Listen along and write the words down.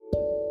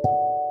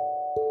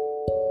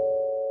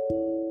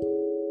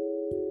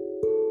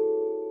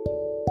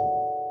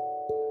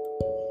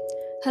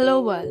Hello,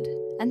 world,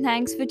 and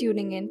thanks for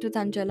tuning in to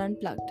Tanjal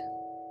Unplugged,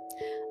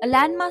 a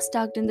landmass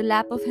tucked in the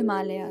lap of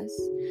Himalayas,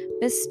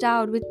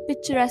 bestowed with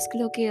picturesque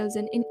locales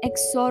and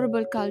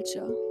inexorable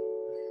culture,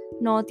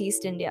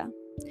 Northeast India.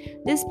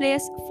 This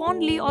place,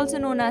 fondly also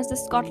known as the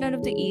Scotland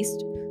of the East,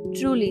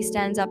 truly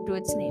stands up to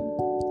its name.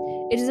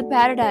 It is a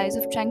paradise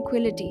of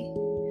tranquility.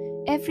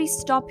 Every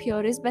stop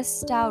here is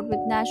bestowed with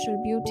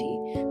natural beauty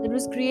that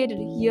was created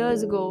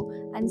years ago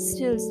and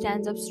still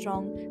stands up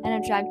strong and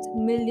attracts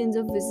millions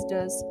of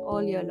visitors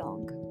all year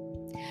long.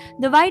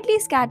 The widely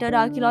scattered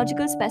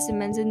archaeological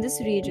specimens in this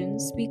region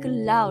speak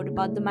aloud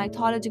about the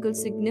mythological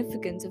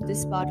significance of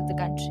this part of the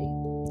country.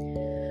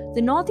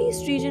 The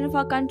northeast region of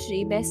our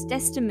country bears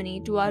testimony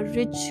to our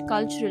rich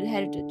cultural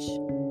heritage.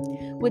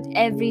 With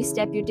every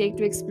step you take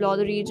to explore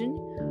the region,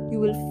 you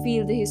will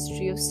feel the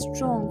history of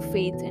strong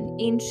faith and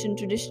ancient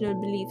traditional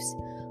beliefs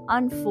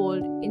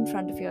unfold in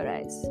front of your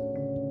eyes.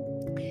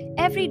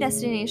 Every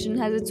destination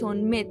has its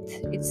own myth,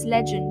 its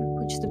legend,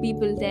 which the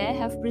people there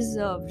have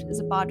preserved as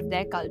a part of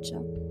their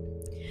culture.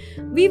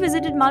 We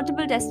visited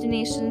multiple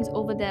destinations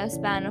over their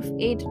span of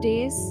 8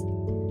 days,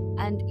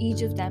 and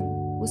each of them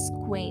was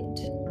quaint.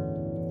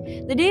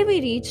 The day we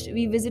reached,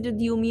 we visited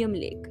the Umiam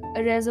Lake,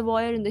 a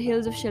reservoir in the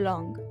hills of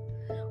Shillong.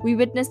 We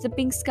witnessed the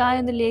pink sky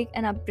on the lake,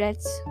 and our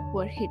breaths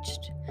were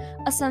hitched.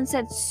 A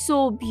sunset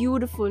so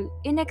beautiful,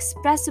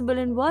 inexpressible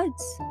in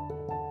words.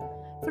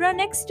 For our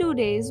next 2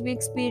 days, we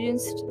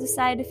experienced the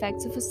side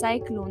effects of a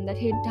cyclone that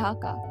hit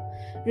Dhaka,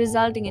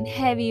 resulting in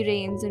heavy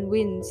rains and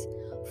winds,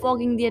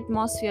 fogging the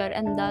atmosphere,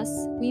 and thus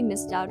we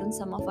missed out on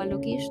some of our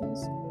locations.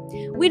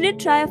 We did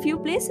try a few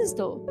places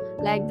though,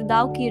 like the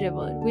Dauki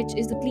River, which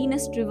is the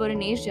cleanest river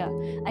in Asia,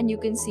 and you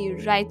can see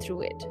right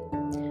through it.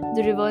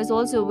 The river is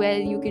also where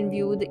you can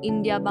view the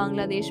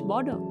India-Bangladesh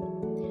border.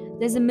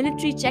 There's a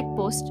military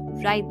checkpost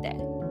right there.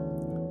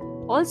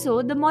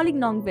 Also, the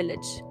Molignong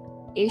village,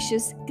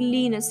 Asia's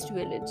cleanest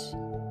village.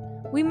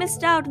 We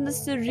missed out on the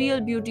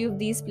surreal beauty of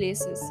these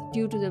places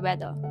due to the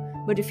weather,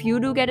 but if you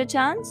do get a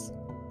chance,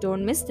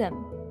 don't miss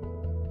them.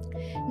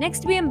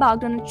 Next, we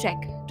embarked on a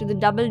trek to the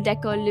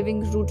double-decker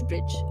living root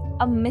bridge,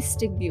 a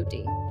mystic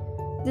beauty.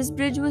 This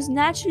bridge was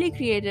naturally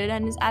created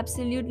and is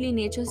absolutely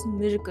nature's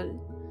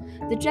miracle.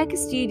 The trek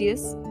is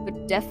tedious,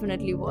 but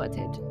definitely worth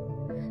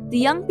it. The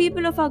young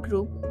people of our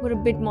group were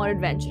a bit more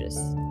adventurous,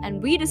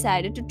 and we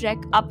decided to trek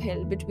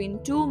uphill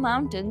between two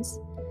mountains,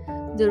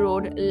 the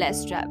road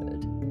less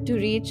traveled, to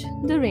reach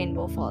the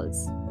Rainbow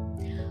Falls.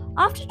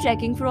 After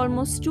trekking for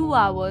almost 2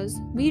 hours,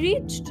 we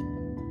reached.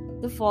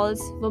 The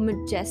falls were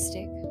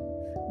majestic,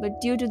 but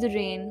due to the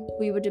rain,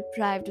 we were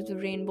deprived of the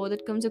rainbow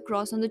that comes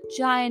across on the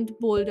giant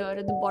boulder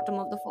at the bottom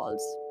of the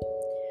falls.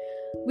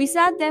 We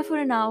sat there for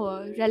an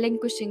hour,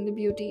 relinquishing the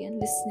beauty and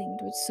listening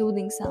to its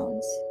soothing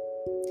sounds.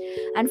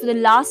 And for the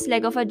last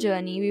leg of our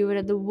journey, we were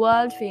at the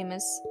world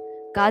famous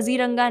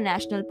Kaziranga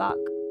National Park.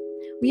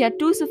 We had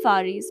 2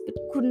 safaris but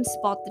couldn't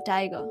spot the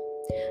tiger.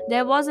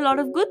 There was a lot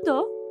of good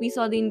though. We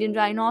saw the Indian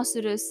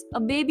rhinoceros, a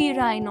baby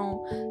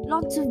rhino,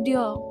 lots of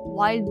deer,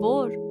 wild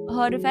boar, a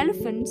herd of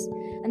elephants,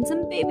 and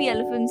some baby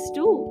elephants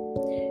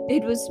too.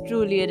 It was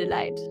truly a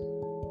delight.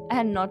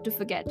 And not to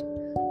forget,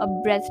 a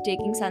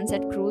breathtaking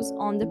sunset cruise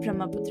on the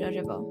Brahmaputra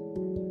River.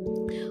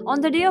 On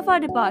the day of our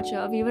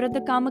departure, we were at the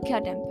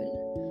Kamakhya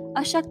temple,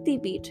 a Shakti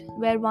Peeth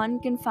where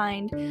one can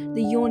find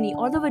the yoni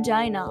or the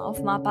vagina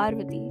of Ma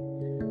Parvati.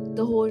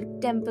 The whole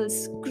temple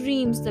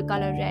screams the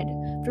color red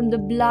from the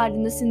blood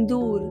in the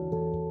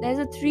sindoor. There's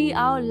a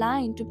 3-hour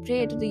line to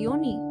pray to the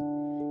yoni.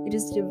 It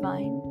is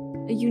divine.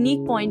 A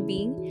unique point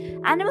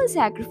being, animal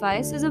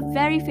sacrifice is a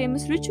very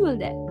famous ritual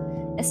there,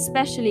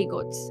 especially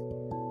goats.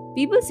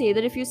 People say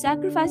that if you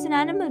sacrifice an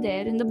animal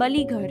there in the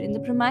Balighar, in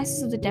the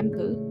premises of the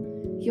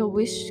temple, your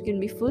wish can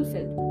be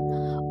fulfilled.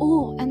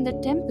 Oh, and the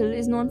temple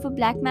is known for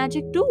black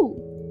magic too.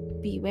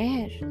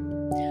 Beware.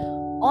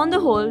 On the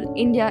whole,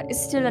 India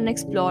is still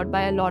unexplored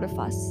by a lot of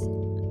us.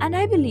 And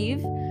I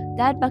believe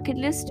that bucket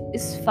list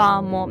is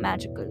far more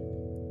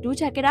magical. Do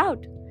check it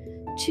out.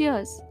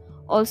 Cheers.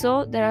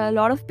 Also, there are a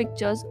lot of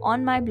pictures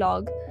on my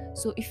blog,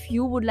 so if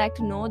you would like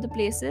to know the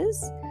places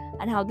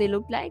and how they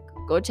look like,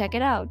 go check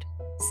it out.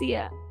 See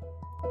ya.